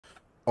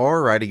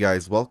Alrighty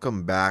guys,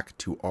 welcome back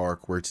to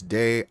ARK, where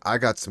today I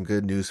got some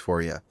good news for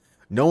you.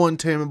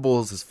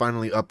 No-Untameables is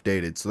finally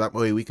updated, so that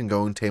way we can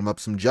go and tame up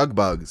some jug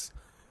bugs.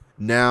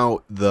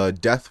 Now, the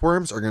death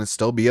worms are going to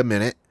still be a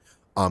minute.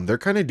 They're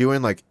kind of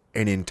doing like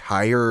an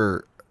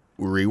entire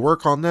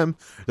rework on them.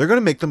 They're going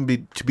to make them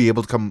be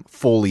able to come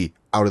fully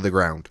out of the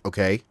ground,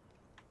 okay?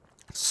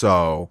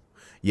 So,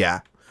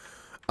 yeah.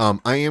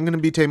 I am going to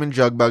be taming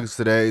jug bugs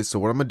today, so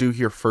what I'm going to do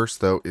here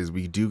first, though, is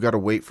we do got to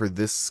wait for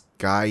this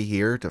guy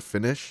here to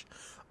finish.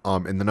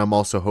 And then I'm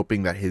also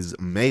hoping that his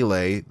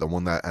melee, the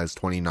one that has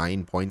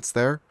 29 points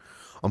there,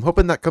 I'm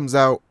hoping that comes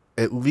out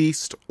at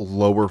least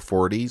lower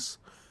 40s.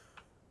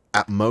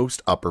 At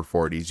most, upper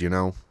 40s, you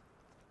know?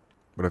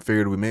 But I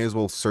figured we may as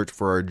well search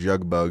for our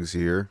jug bugs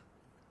here.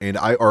 And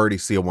I already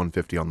see a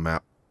 150 on the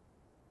map.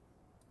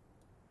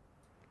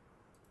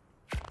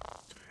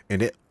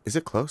 And is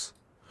it close?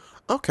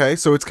 Okay,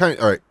 so it's kind of,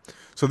 alright.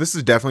 So this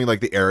is definitely like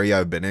the area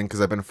I've been in, because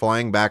I've been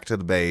flying back to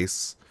the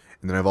base,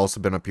 and then I've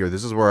also been up here.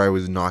 This is where I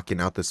was knocking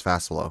out this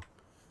Fastlow.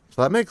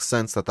 So that makes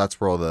sense that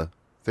that's where all the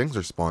things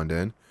are spawned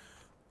in.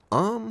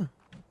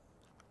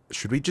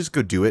 Should we just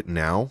go do it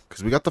now?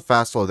 Because we got the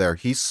Fastlow there.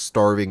 He's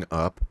starving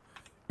up,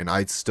 and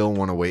I'd still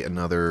want to wait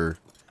another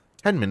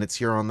 10 minutes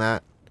here on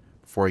that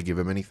before I give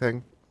him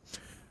anything.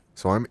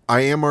 So I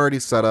am already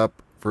set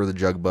up for the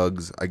jug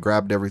bugs. I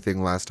grabbed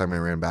everything last time I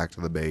ran back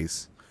to the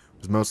base.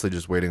 Was mostly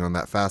just waiting on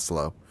that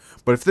Fastlow.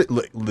 But if it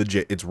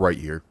legit, it's right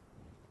here.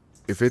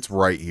 If it's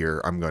right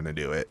here, I'm gonna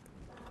do it.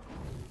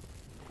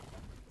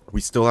 We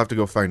still have to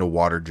go find a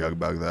water jug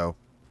bug though.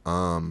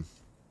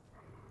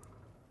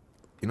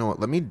 You know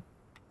what? Let me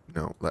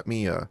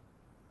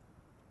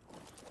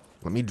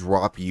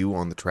drop you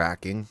on the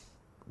tracking.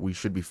 We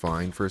should be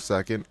fine for a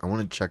second. I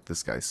want to check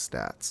this guy's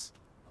stats.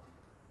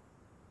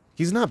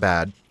 He's not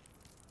bad.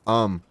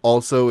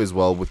 Also as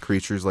well with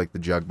creatures like the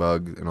jug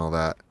bug and all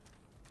that.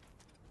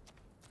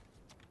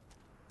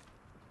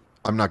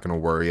 I'm not going to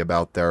worry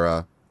about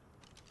their,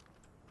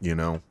 you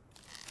know,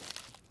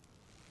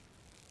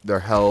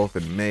 their health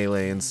and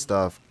melee and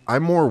stuff.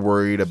 I'm more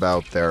worried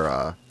about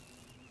their,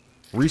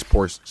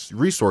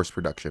 resource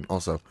production.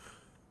 Also,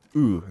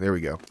 ooh, there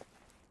we go.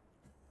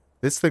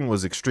 This thing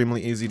was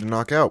extremely easy to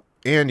knock out.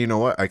 And you know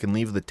what? I can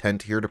leave the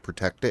tent here to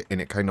protect it,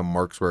 and it kind of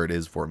marks where it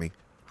is for me.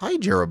 Hi,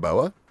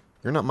 Jeroboa.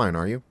 You're not mine,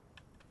 are you?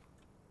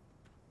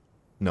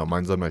 No,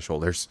 mine's on my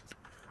shoulders.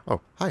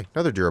 Oh, hi,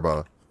 another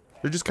Jeroboa.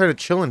 They're just kind of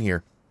chilling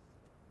here.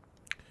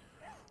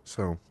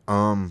 So,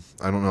 I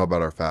don't know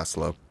about our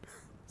Fastlow.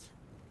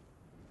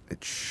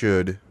 It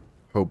should,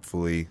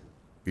 hopefully,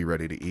 be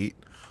ready to eat.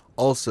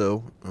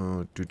 Also,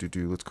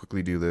 let's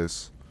quickly do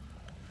this.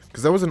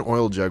 Because that was an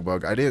oil jug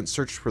bug. I didn't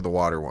search for the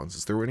water ones.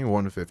 Is there any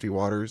 150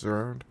 waters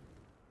around?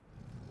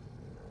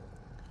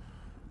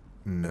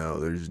 No,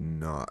 there's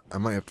not. I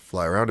might have to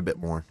fly around a bit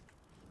more.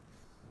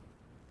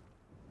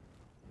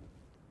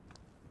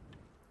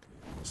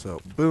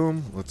 So,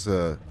 boom.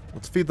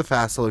 Let's feed the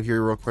Fastlow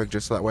here real quick,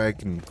 just so that way I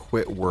can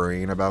quit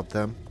worrying about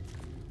them.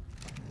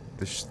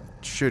 This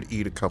should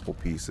eat a couple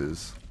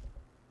pieces.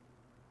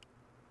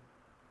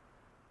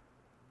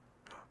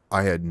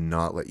 I had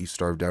not let you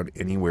starve down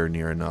anywhere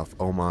near enough.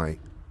 Oh my.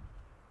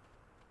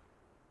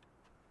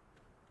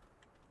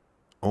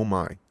 Oh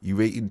my.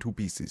 You've eaten 2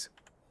 pieces.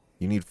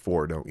 You need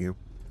 4, don't you?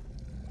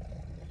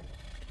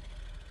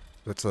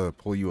 Let's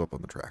pull you up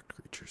on the tracked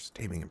creatures.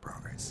 Taming in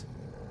progress.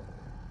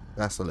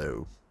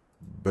 Fastlow.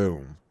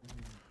 Boom.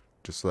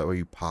 Just so that way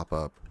you pop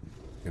up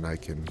and I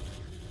can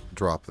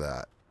drop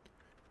that.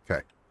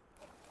 Okay.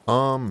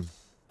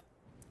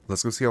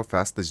 Let's go see how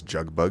fast this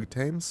jug bug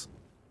tames.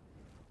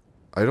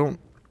 I don't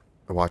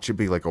watch it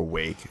be like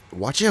awake.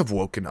 Watch it have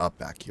woken up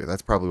back here.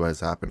 That's probably what has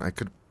happened. I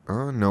could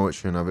no, it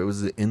shouldn't have. It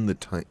was in the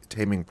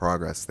taming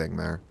progress thing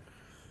there.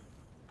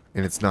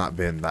 And it's not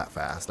been that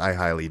fast. I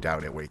highly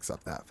doubt it wakes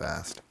up that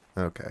fast.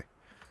 Okay.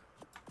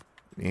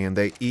 And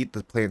they eat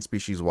the plant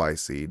species Y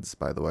seeds,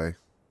 by the way.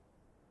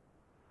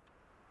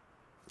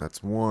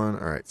 That's 1.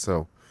 Alright,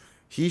 so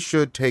he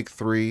should take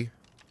 3.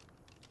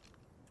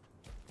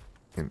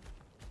 And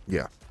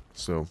yeah,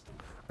 so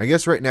I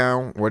guess right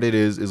now what it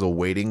is a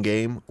waiting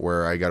game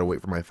where I gotta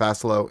wait for my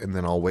Fastlow and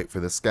then I'll wait for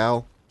this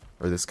gal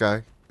or this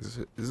guy.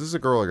 Is this a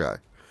girl or guy?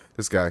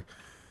 This guy,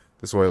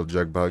 this oil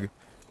jug bug.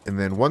 And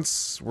then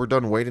once we're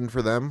done waiting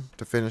for them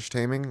to finish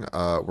taming,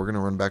 we're gonna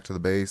run back to the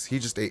base. He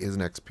just ate his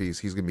next piece.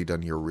 He's gonna be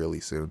done here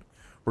really soon.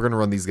 We're gonna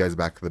run these guys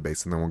back to the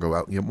base and then we'll go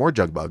out and get more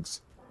jug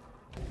bugs.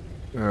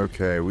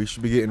 Okay, we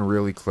should be getting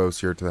really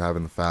close here to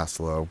having the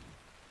Fastlow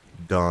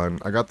done.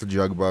 I got the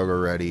jug bug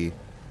already.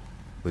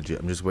 Legit,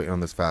 I'm just waiting on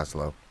this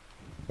Fastlow.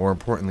 More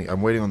importantly,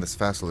 I'm waiting on this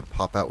Fastlow to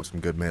pop out with some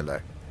good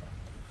melee.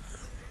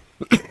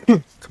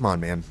 Come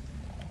on, man.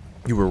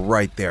 You were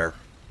right there.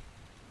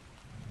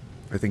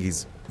 I think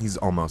he's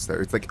almost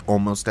there. It's like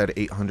almost at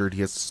 800.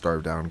 He has to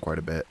starve down quite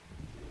a bit.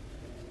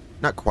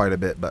 Not quite a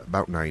bit, but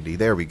about 90.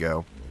 There we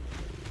go.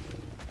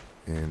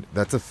 And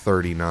that's a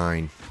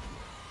 39.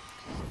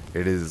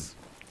 It is...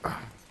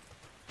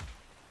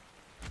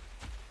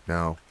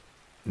 No.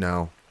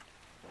 No.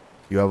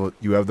 You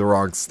have the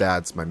wrong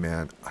stats, my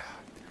man.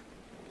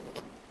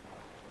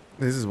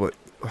 This is what...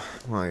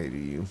 Why do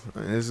you...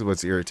 This is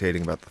what's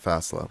irritating about the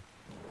fast slow.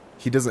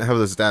 He doesn't have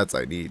the stats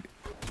I need.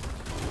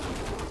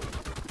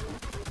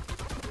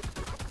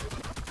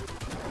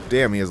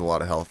 Damn, he has a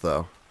lot of health,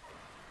 though.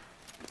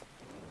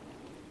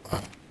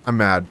 I'm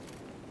mad.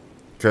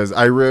 Because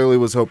I really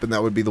was hoping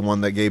that would be the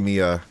one that gave me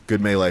a good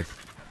melee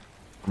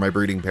for my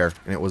breeding pair.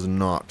 And it was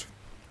not.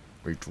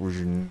 It was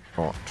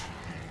not.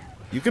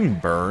 You can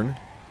burn,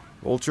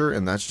 Vulture,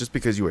 and that's just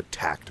because you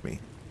attacked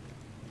me.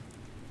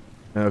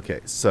 Okay,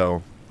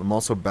 so I'm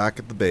also back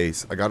at the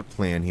base. I got a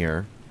plan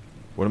here.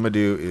 What I'm going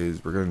to do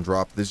is we're going to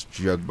drop this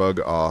jug bug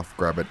off,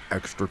 grab an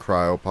extra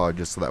cryopod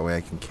just so that way I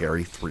can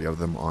carry 3 of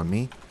them on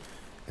me.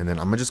 And then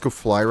I'm going to just go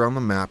fly around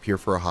the map here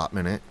for a hot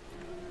minute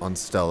on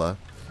Stella.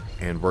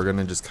 And we're going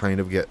to just kind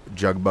of get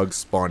jug bugs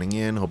spawning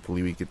in.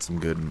 Hopefully we get some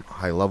good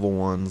high level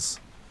ones.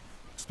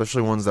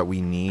 Especially ones that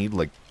we need.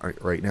 Like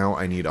right now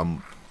I need a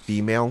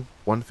female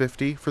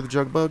 150 for the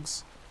jug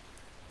bugs.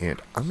 And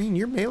I mean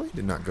your melee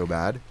did not go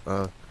bad.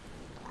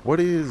 What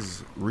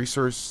is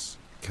resource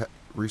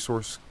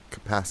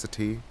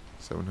capacity?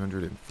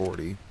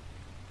 740.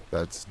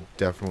 That's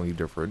definitely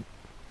different.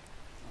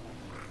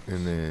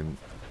 And then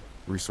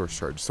resource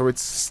charge. So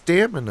it's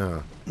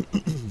stamina.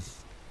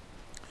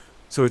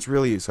 So it's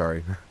really,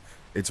 sorry.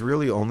 It's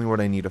really only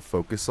what I need to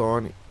focus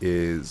on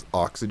is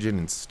oxygen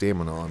and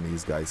stamina on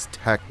these guys,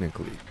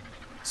 technically.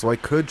 So I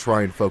could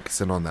try and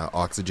focus in on that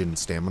oxygen and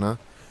stamina.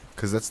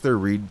 Because that's their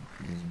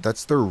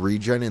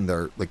regen and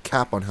their like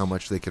cap on how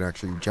much they can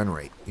actually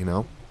regenerate, you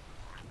know?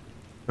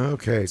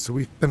 Okay, so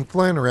we've been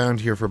flying around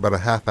here for about a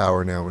half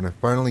hour now, and I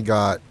finally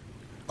got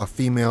a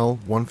female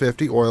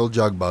 150 oil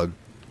jug bug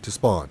to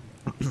spawn.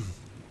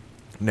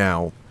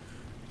 Now,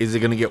 is it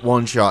going to get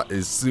one shot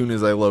as soon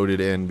as I load it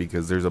in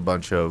because there's a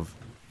bunch of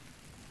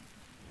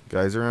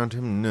guys around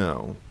him?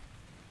 No.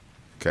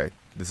 Okay,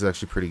 this is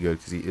actually pretty good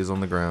because he is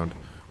on the ground.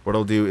 What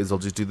I'll do is I'll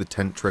just do the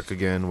tent trick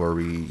again where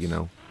we, you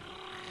know,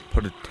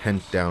 put a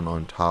tent down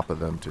on top of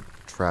them to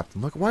trap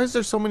them. Look, why is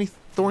there so many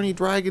thorny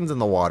dragons in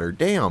the water?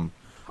 Damn.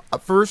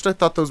 At first I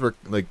thought those were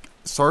like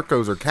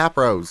Sarcos or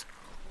Capros.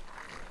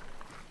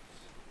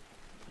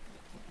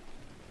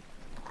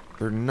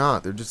 They're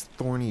not. They're just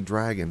thorny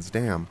dragons.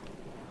 Damn.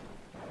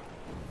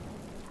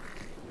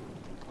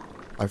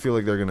 I feel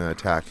like they're going to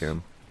attack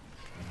him.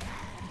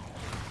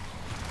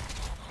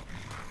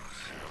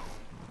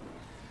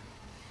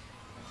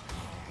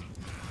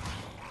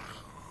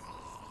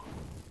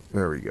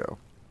 There we go.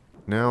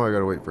 Now I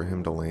gotta wait for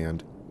him to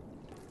land.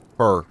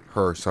 Her,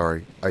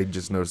 sorry. I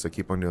just noticed I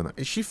keep on doing that.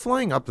 Is she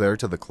flying up there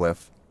to the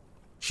cliff?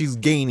 She's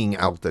gaining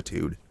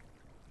altitude.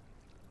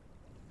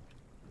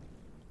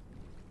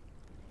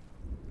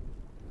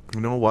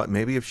 You know what?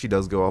 Maybe if she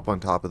does go up on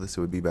top of this,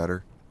 it would be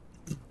better.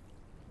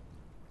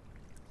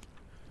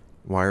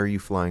 Why are you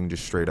flying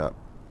just straight up?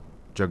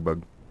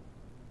 Jugbug.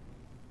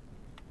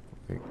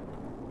 Okay.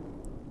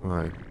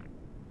 Why?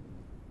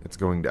 It's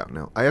going down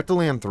now. I have to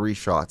land 3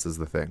 shots is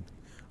the thing.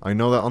 I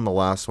know that on the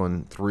last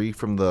one, 3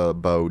 from the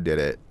bow did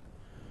it.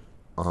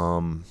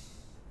 I'm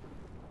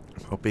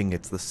hoping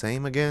it's the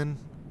same again.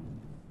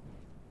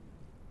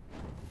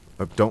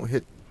 But don't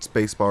hit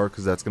spacebar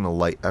because that's going to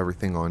light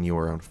everything on you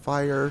around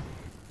fire.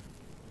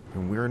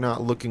 And we're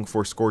not looking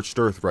for scorched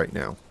earth right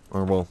now.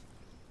 Or, well,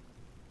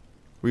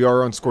 we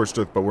are on scorched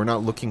earth, but we're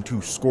not looking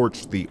to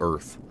scorch the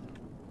earth.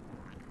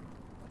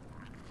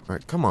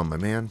 Alright, come on, my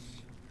man.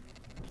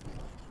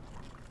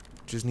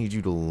 Just need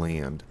you to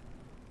land.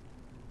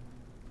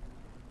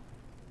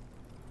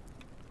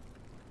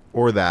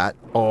 Or that.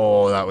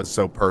 Oh, that was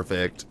so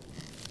perfect.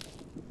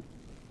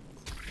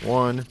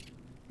 1.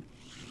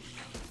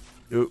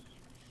 Ooh.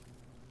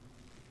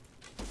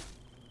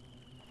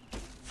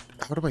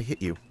 How do I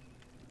hit you?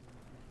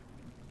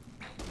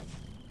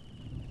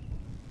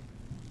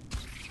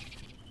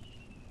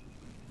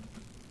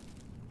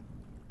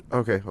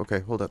 Okay, okay,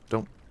 hold up.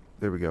 Don't.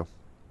 There we go.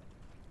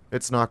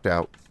 It's knocked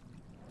out.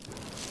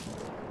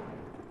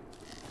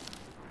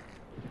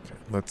 Okay,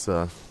 let's,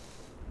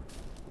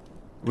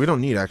 we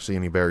don't need actually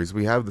any berries.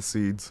 We have the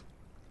seeds.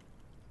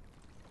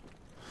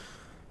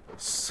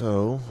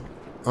 So,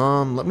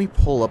 let me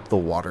pull up the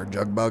water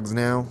jug bugs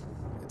now.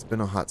 It's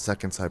been a hot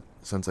second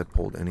since I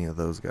pulled any of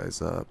those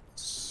guys up.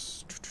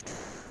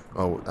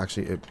 Oh,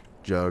 actually,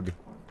 jug.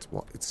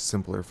 It's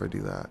simpler if I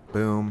do that.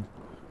 Boom.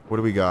 What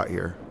do we got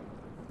here?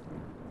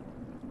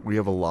 We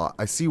have a lot.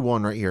 I see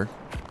one right here.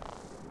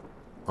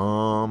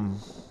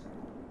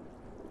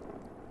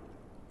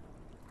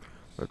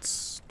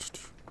 Let's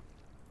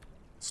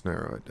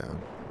narrow it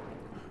down.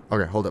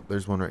 Okay, hold up.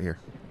 There's one right here.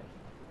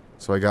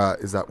 So I got,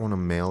 is that one a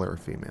male or a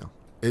female?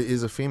 It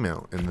is a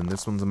female, and then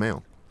this one's a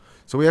male.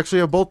 So we actually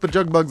have both the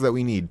jug bugs that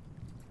we need.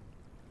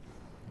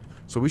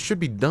 So we should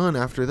be done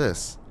after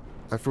this.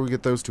 After we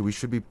get those two, we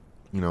should be,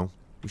 you know,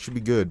 we should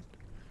be good.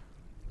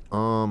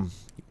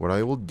 What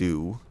I will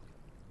do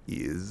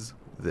is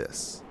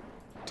this.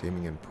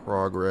 Taming in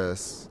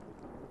progress.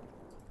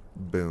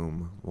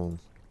 Boom. We'll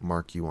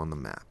mark you on the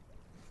map.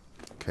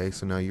 Okay,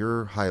 so now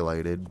you're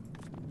highlighted.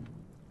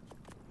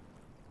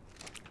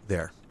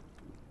 There.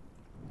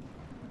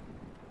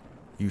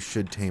 you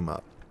should tame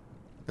up.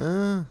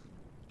 I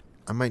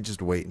might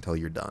just wait until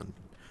you're done.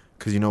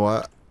 Because you know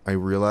what? I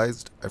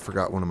realized I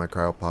forgot one of my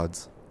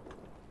cryopods.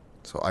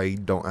 So I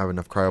don't have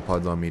enough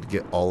cryopods on me to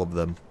get all of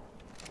them.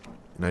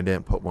 And I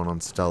didn't put one on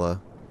Stella.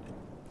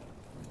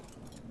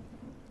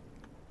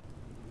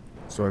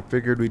 So I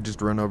figured we'd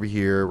just run over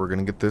here. We're going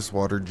to get this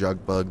water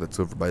jug bug that's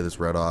over by this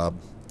red orb.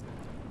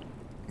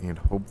 And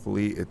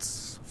hopefully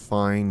it's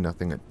fine.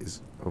 Nothing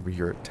is over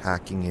here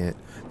attacking it.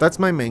 That's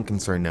my main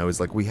concern now, is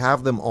like we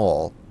have them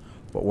all.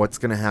 But what's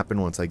going to happen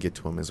once I get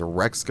to them? Is a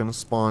Rex going to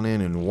spawn in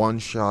and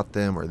one-shot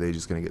them? Or are they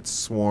just going to get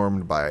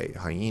swarmed by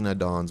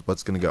Hyenodons?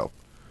 What's going to go?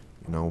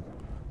 You know,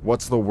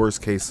 what's the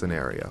worst case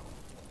scenario?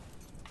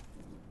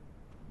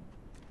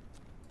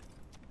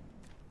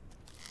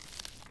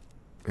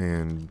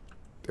 And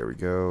there we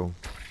go.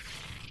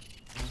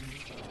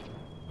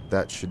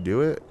 That should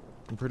do it,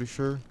 I'm pretty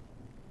sure.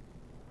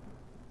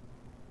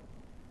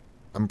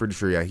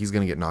 Yeah, he's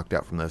going to get knocked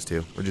out from those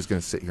two. We're just going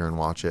to sit here and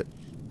watch it.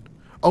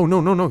 Oh,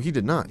 no, he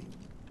did not.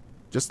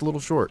 Just a little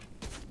short.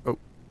 Oh.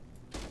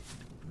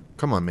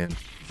 Come on, man.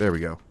 There we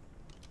go.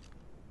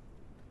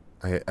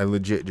 I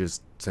legit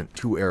just sent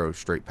 2 arrows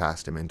straight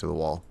past him into the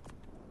wall.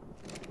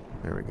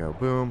 There we go.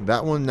 Boom.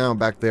 That one now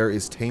back there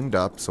is tamed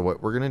up. So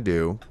what we're going to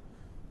do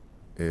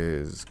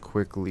is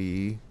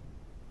quickly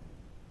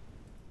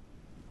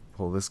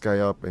pull this guy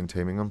up and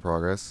taming on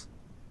progress.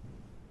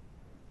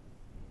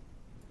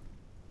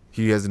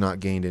 He has not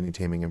gained any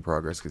taming in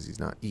progress because he's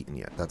not eaten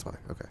yet. That's why.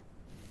 Okay.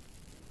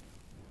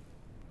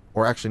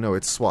 Or actually, no,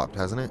 it's swapped,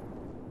 hasn't it?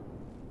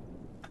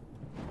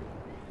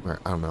 Alright,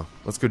 I don't know.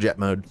 Let's go jet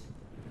mode.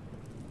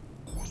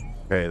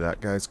 Okay,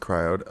 that guy's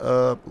cryoed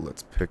up.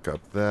 Let's pick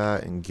up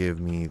that and give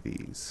me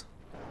these.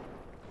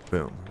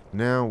 Boom.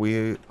 Now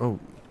we... Oh,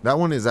 that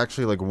one is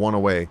actually like 1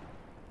 away.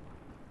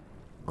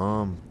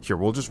 Here,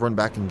 we'll just run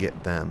back and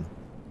get them.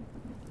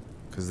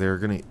 Because they're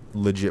going to...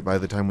 Legit, by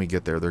the time we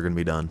get there, they're going to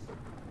be done.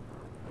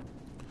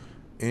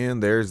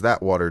 And there's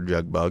that water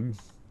jug bug.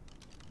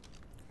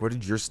 What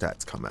did your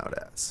stats come out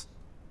as?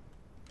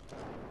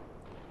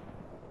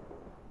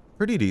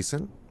 Pretty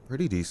decent.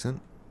 Pretty decent.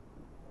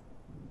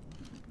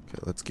 Okay,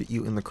 let's get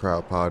you in the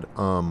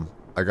cryopod.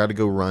 I gotta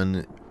go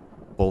run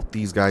both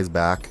these guys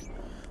back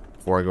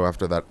before I go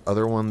after that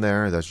other one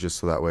there. That's just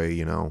so that way,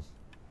 you know,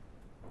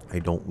 I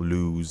don't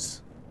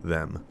lose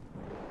them.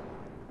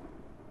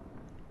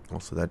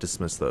 Also, that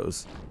dismissed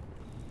those.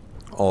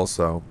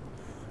 Also,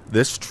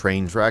 this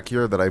train track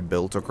here that I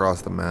built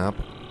across the map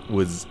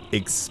was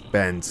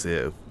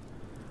expensive.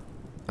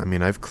 I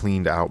mean, I've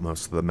cleaned out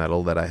most of the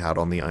metal that I had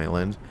on the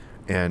island,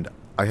 and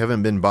I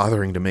haven't been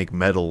bothering to make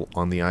metal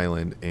on the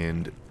island,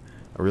 and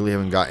I really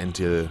haven't gotten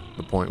to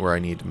the point where I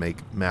need to make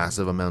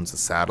massive amounts of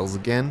saddles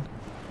again.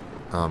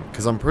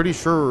 Because I'm pretty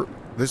sure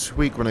this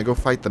week when I go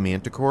fight the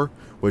Manticore,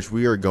 which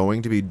we are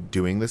going to be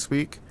doing this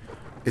week,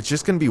 it's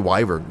just going to be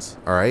wyverns,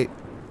 alright?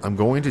 I'm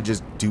going to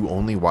just do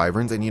only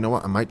wyverns, and you know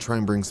what? I might try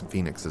and bring some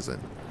phoenixes in.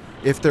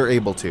 If they're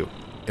able to.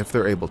 If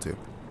they're able to.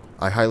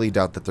 I highly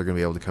doubt that they're going to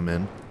be able to come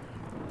in.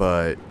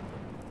 But,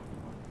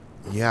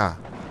 yeah.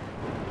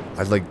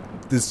 I'd like,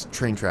 this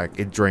train track,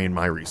 it drained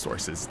my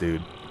resources,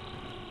 dude.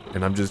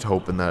 And I'm just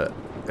hoping that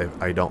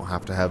I don't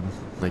have to have,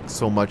 like,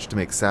 so much to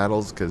make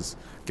saddles, because,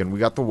 again, we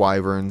got the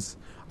wyverns.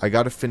 I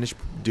got to finish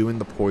doing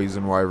the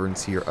poison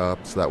wyverns here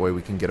up, so that way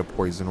we can get a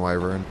poison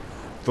wyvern.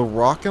 The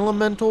rock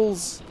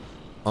elementals,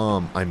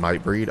 I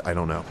might breed, I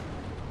don't know.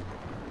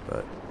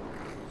 But,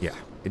 yeah,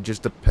 it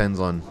just depends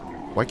on...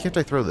 Why can't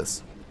I throw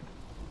this?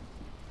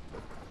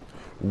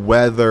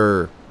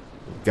 Weather.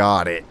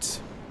 Got it.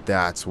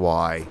 That's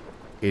why.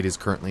 It is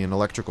currently an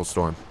electrical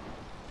storm.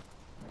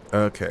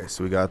 Okay,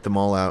 so we got them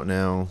all out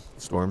now.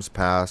 Storm's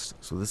passed.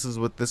 So this is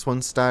what this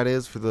one's stat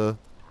is for the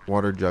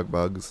water jug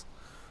bugs.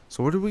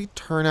 So what did we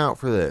turn out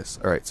for this?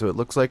 Alright, so it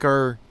looks like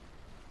our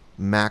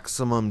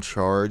maximum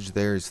charge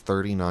there is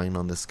 39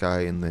 on this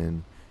guy, and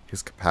then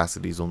his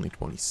capacity is only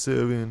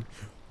 27.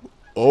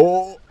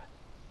 Oh!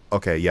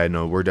 Okay, yeah,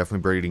 no, we're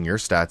definitely breeding your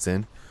stats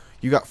in.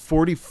 You got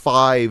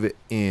 45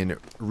 in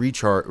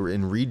recharge or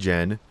in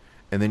regen,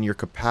 and then your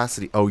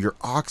capacity. Oh, your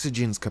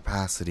oxygen's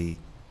capacity.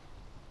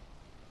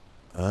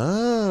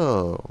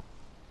 Oh.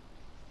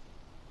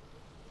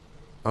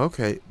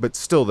 Okay, but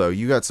still though,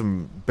 you got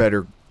some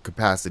better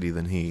capacity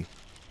than he.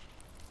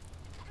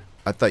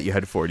 I thought you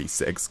had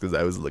 46 because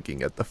I was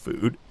looking at the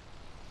food.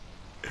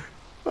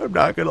 I'm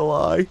not gonna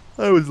lie.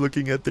 I was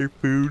looking at their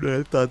food and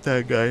I thought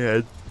that guy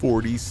had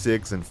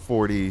 46 and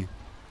 40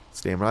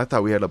 stamina. I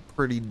thought we had a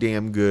pretty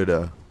damn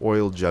good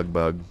oil jug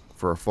bug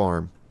for a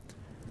farm.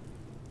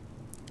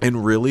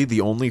 And really,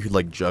 the only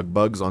like jug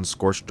bugs on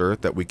Scorched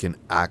Earth that we can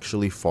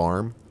actually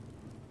farm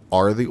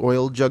are the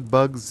oil jug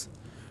bugs.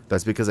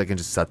 That's because I can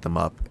just set them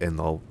up and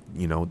they'll,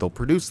 you know, they'll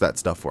produce that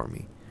stuff for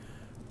me.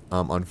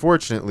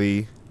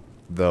 Unfortunately,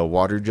 the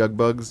water jug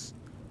bugs,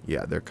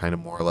 yeah, they're kind of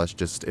more or less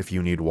just if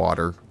you need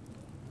water.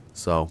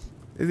 So,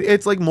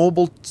 it's like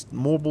mobile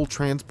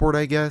transport,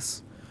 I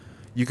guess.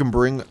 You can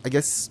bring, I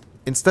guess,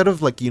 instead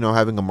of like, you know,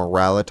 having a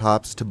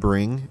Moralitops to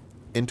bring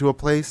into a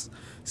place,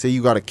 say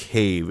you got a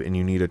cave and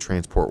you need to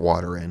transport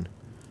water in.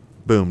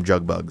 Boom,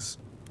 jug bugs.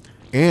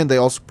 And they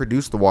also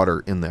produce the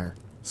water in there.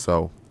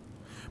 So,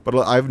 but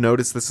I've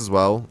noticed this as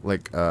well.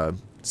 Like,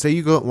 say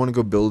you want to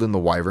go build in the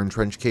Wyvern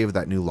Trench Cave,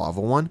 that new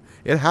lava one.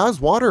 It has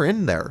water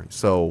in there.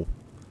 So,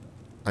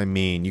 I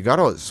mean, you got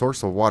a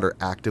source of water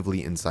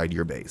actively inside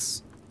your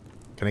base.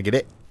 Can I get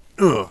it?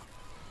 Ugh.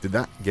 Did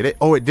that get it?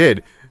 Oh, it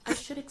did. I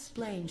should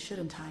explain,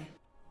 shouldn't I?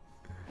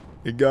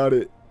 It got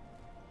it.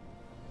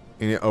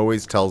 And it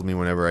always tells me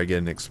whenever I get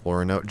an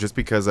explorer note, just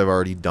because I've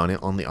already done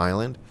it on the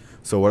island.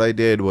 So what I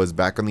did was,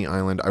 back on the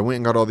island, I went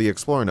and got all the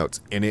explorer notes,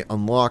 and it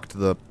unlocked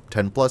the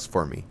 10 plus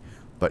for me.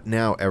 But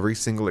now every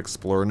single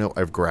explorer note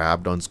I've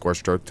grabbed on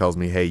Scorched Earth tells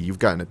me, hey, you've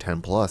gotten a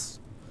 10 plus.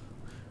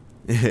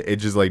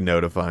 It's just like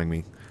notifying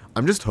me.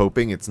 I'm just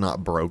hoping it's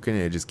not broken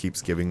and it just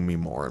keeps giving me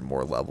more and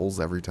more levels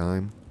every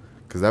time.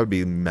 Because that would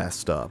be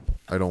messed up.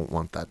 I don't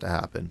want that to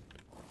happen.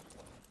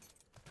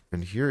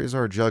 And here is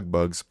our jug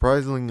bug.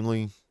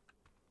 Surprisingly,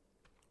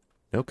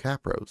 no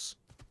capros.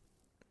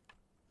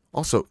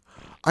 Also,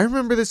 I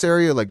remember this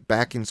area like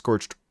back in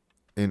Scorched...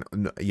 I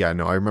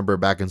remember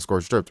back in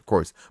Scorched Earth, of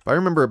course. But I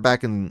remember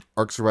back in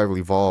Ark Survival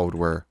Evolved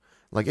where,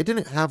 like, it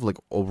didn't have, like,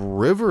 a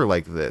river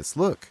like this.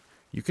 Look,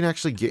 you can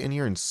actually get in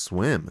here and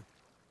swim.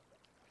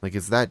 Like,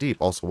 it's that deep.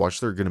 Also,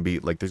 watch, there's gonna be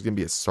a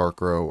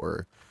Sarkro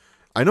or...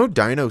 I know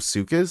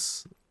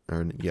Dinosuchus,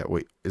 or, yeah,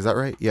 wait, is that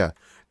right? Yeah.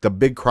 The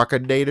big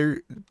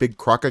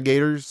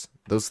crocogators,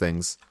 those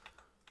things.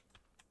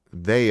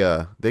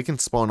 They can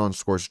spawn on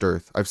Scorched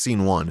Earth. I've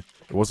seen one.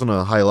 It wasn't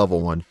a high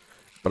level one,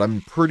 but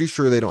I'm pretty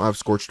sure they don't have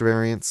Scorched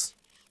variants.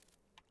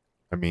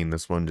 I mean,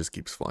 this one just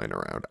keeps flying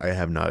around. I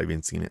have not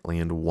even seen it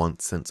land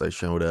once since I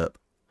showed up.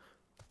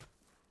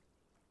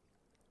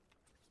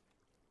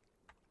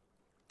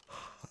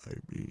 I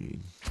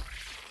mean...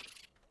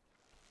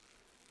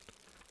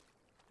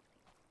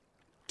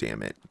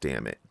 Damn it,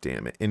 damn it,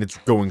 damn it. And it's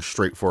going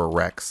straight for a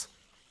Rex.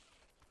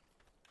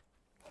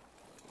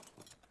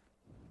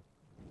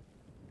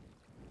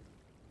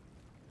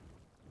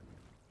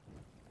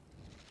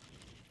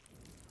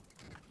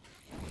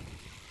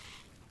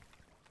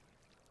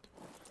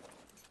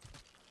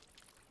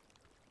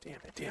 Damn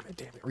it, damn it,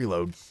 damn it.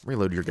 Reload.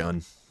 Reload your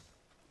gun.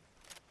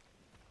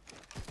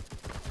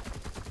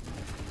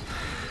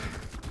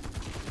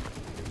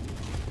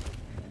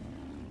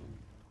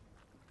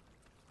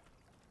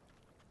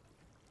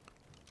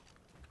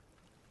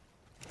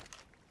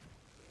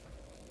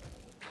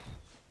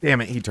 Damn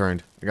it, he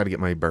turned. I gotta get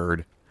my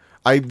bird.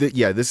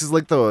 Yeah, this is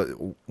like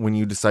when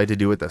you decide to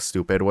do it the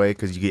stupid way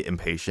because you get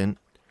impatient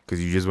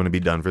because you just want to be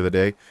done for the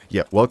day.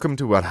 Yeah, welcome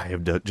to what I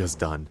have just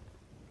done.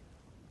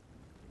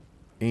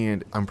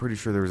 And I'm pretty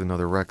sure there was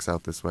another Rex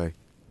out this way.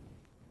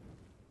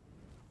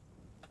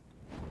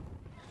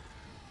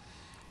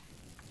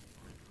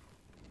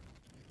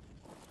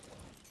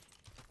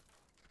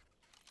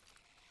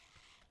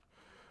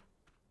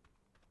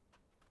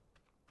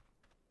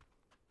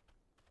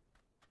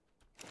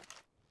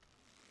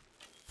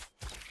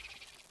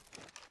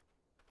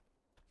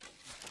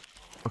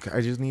 Okay,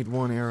 I just need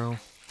one arrow.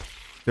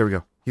 There we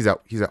go. He's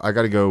out. He's out. I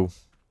gotta go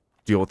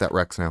deal with that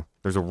Rex now.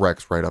 There's a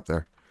Rex right up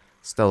there.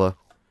 Stella.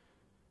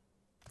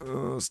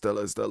 Oh,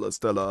 Stella, Stella,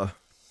 Stella.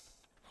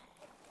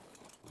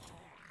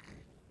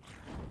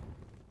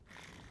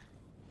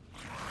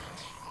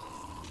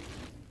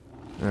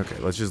 Okay,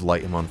 let's just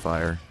light him on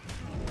fire.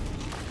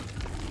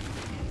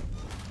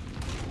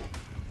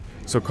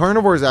 So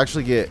carnivores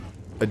actually get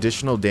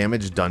additional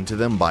damage done to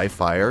them by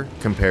fire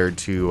compared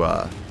to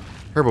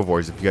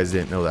herbivores, if you guys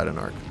didn't know that in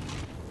Ark.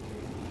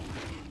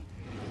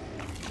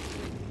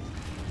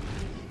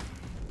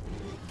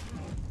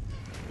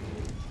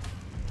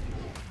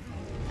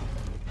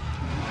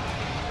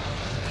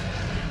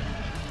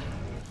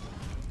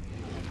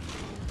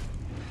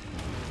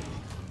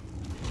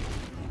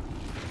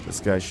 This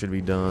guy should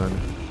be done.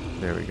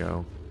 There we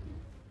go.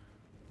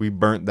 We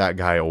burnt that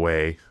guy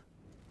away.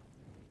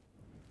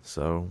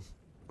 So,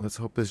 let's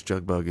hope this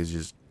jug bug is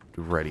just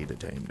ready to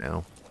tame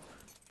now.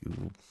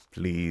 You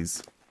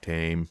please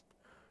tame.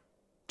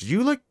 Did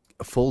you like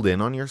fold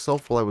in on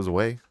yourself while I was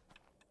away?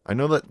 I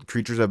know that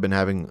creatures have been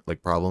having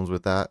like problems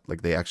with that.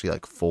 Like they actually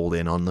like fold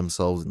in on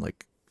themselves and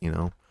like, you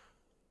know,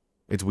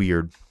 it's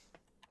weird.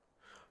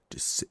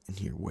 Just sitting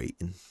here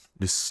waiting,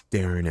 just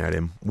staring at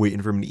him,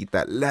 waiting for him to eat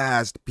that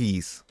last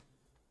piece.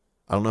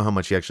 I don't know how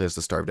much he actually has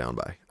to starve down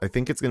by. I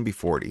think it's going to be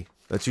 40.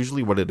 That's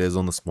usually what it is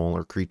on the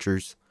smaller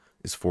creatures,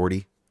 is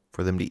 40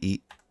 for them to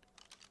eat.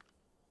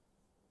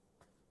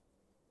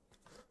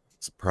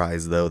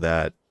 Surprised, though,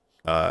 that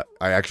I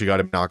actually got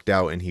him knocked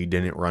out and he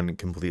didn't run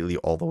completely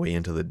all the way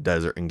into the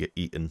desert and get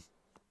eaten.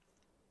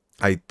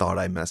 I thought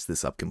I messed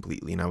this up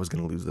completely and I was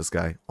going to lose this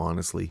guy,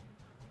 honestly.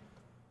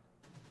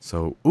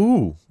 So,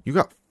 ooh, you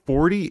got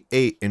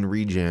 48 in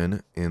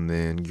regen and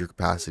then your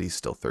capacity is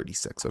still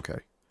 36. Okay.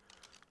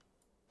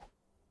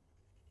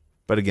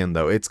 But again,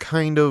 though, it's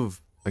kind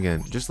of,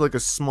 again, just like a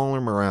smaller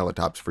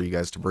Moralitops for you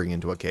guys to bring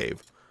into a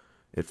cave.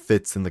 It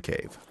fits in the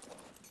cave.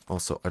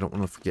 Also, I don't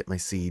want to forget my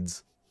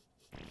seeds.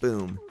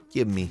 Boom.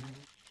 Give me.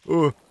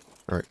 Oh,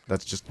 Alright,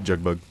 that's just a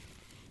jug bug.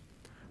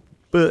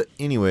 But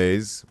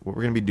anyways, what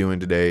we're going to be doing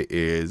today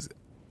is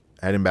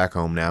heading back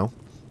home now.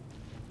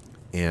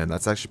 And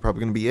that's actually probably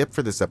going to be it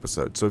for this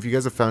episode. So if you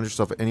guys have found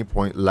yourself at any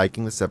point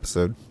liking this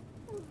episode,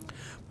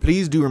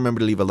 please do remember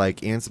to leave a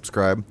like and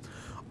subscribe.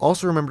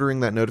 Also remember to ring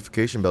that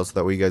notification bell so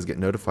that way you guys get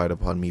notified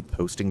upon me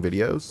posting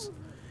videos.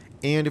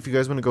 And if you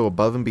guys want to go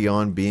above and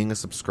beyond being a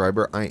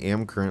subscriber, I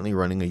am currently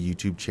running a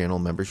YouTube channel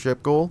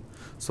membership goal.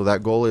 So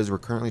that goal is we're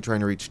currently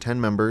trying to reach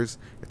 10 members.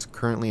 It's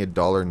currently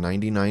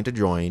 $1.99 to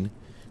join.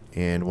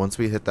 And once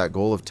we hit that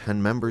goal of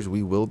 10 members,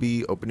 we will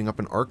be opening up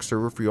an ARK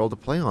server for you all to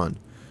play on.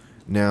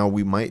 Now,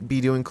 we might be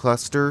doing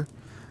cluster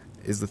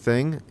is the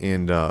thing,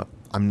 and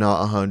I'm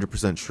not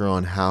 100% sure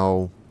on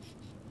how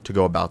to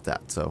go about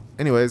that. So,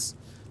 anyways,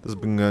 this has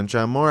been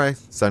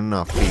GunShyMoray, signing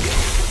off. Peace.